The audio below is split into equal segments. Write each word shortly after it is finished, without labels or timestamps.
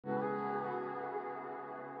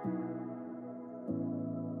Hi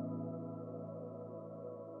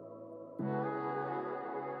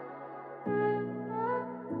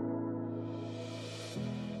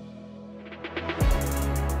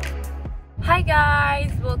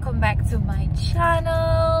guys, welcome back to my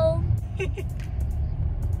channel.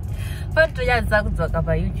 But to just talk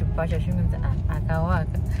about YouTube, I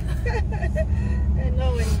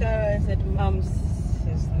know when Kara said mom's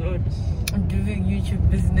is not doing YouTube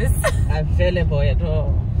business available at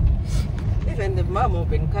all. Even the mom will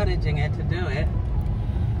be encouraging her to do it.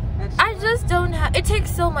 I just don't have, it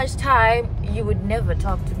takes so much time. You would never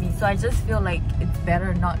talk to me, so I just feel like it's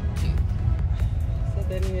better not to. So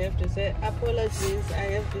then you have to say apologies,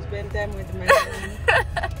 I have to spend time with my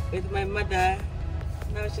mom, with my mother.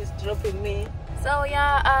 Now she's dropping me. So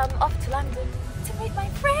yeah, I'm off to London to meet my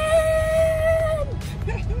friend.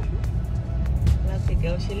 Lucky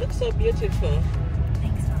girl, she looks so beautiful.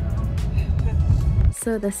 Thanks, Mom.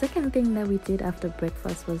 So the second thing that we did after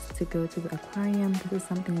breakfast was to go to the aquarium. This is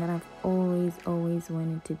something that I've always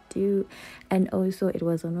wanted to do, and also it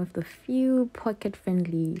was one of the few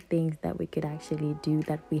pocket-friendly things that we could actually do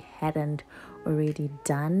that we hadn't already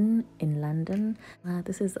done in London.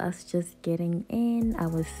 This is us just getting in. I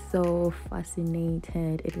was so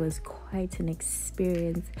fascinated. It was quite an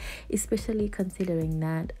experience, especially considering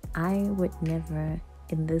that I would never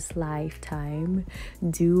in this lifetime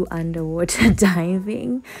do underwater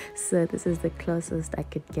diving, so this is the closest I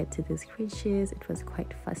could get to these creatures. It was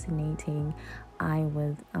quite fascinating. I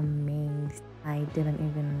was amazed. I didn't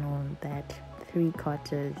even know that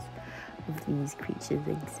 3/4 of these creatures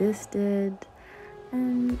existed,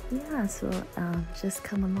 and yeah, so just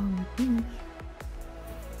come along with me.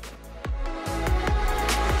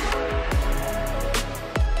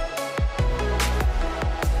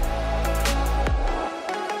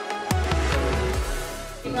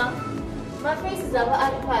 My face is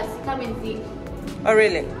about pass. Come and see. Oh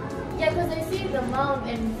really? Yeah, because I see the mouth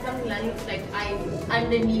and something that looks like eyes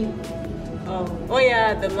underneath. Oh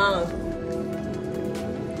yeah, the mouth.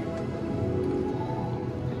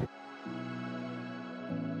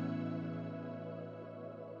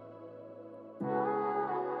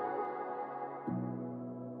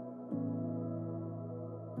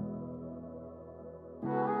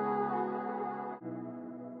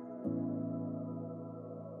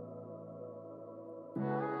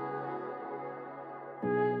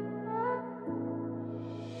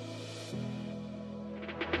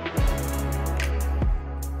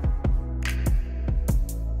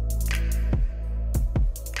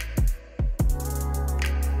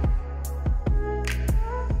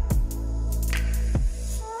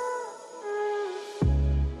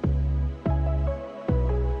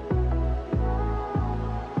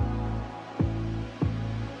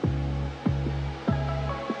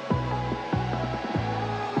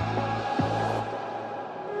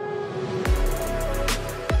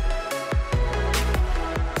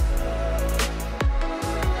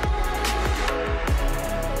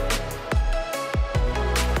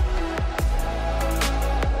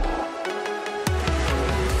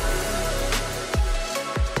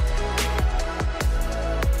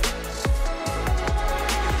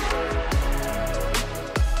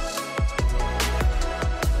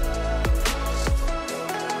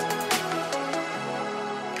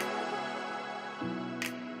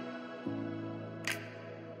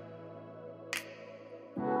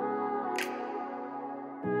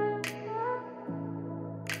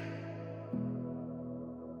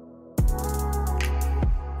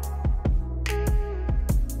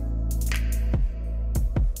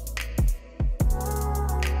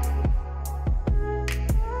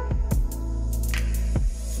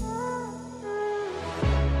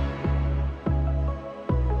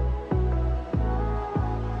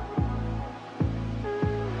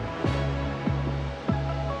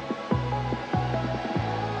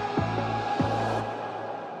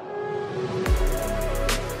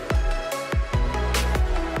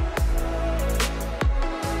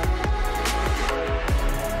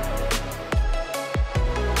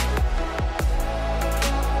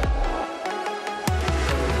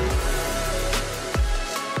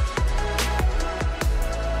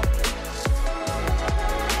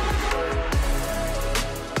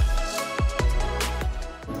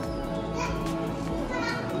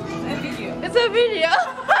 It's a video.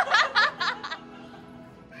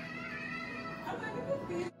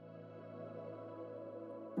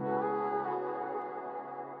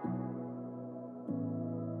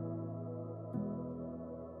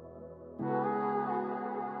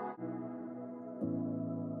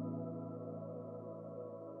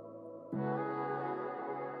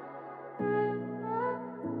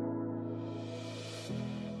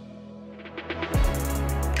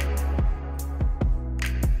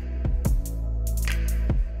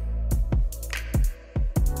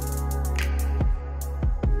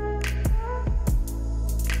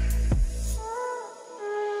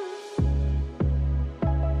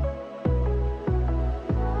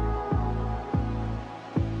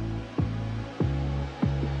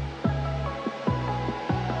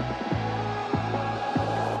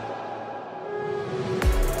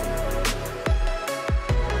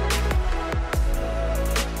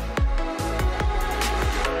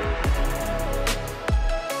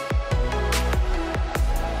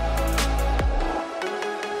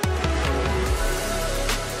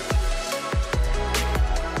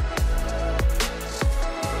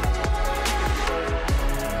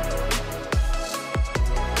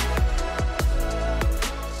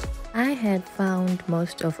 had found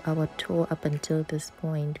most of our tour up until this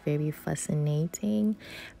point very fascinating,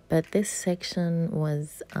 but this section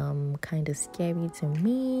was kind of scary to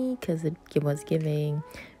me because it was giving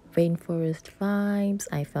rainforest vibes.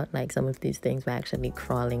 I felt like some of these things were actually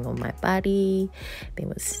crawling on my body. There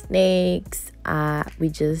were snakes. We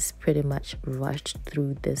just pretty much rushed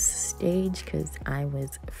through this stage because I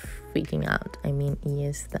was freaking out. I mean,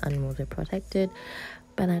 yes, the animals were protected,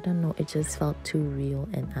 but I don't know, it just felt too real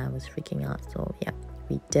and I was freaking out. So yeah,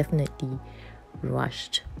 we definitely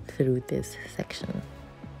rushed through this section.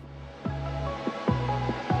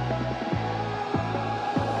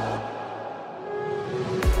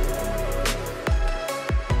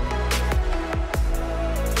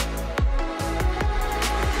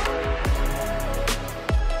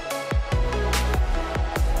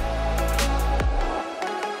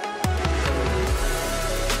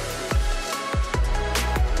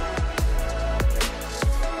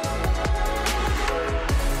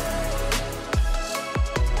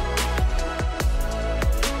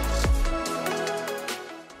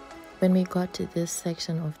 When we got to this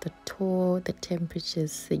section of the tour, the temperature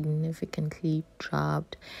significantly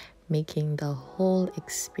dropped, making the whole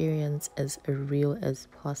experience as real as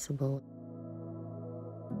possible.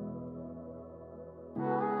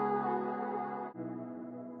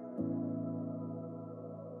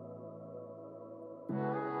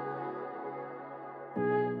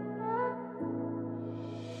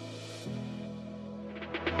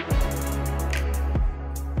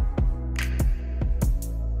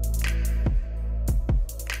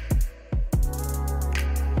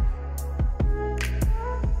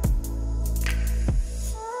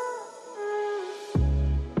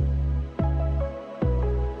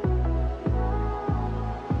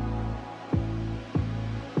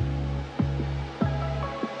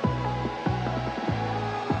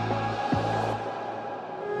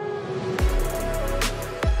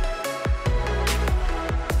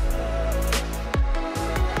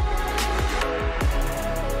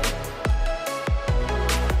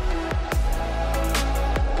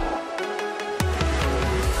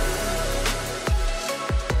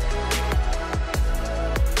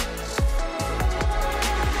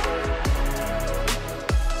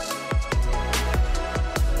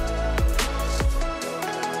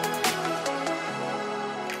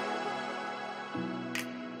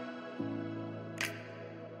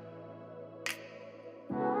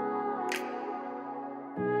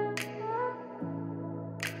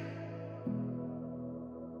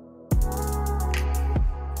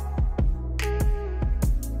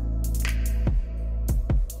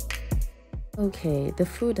 Okay, the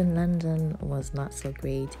food in London was not so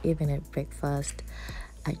great. Even at breakfast,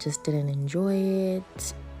 I just didn't enjoy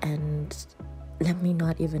it. And let me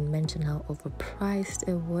not even mention how overpriced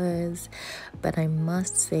it was. But I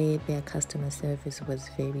must say their customer service was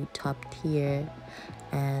very top tier.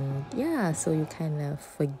 And yeah, so you kind of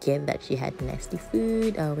forget that she had nasty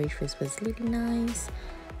food. Our waitress was really nice.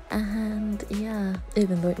 And yeah,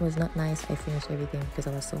 even though it was not nice, I finished everything because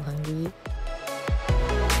I was so hungry.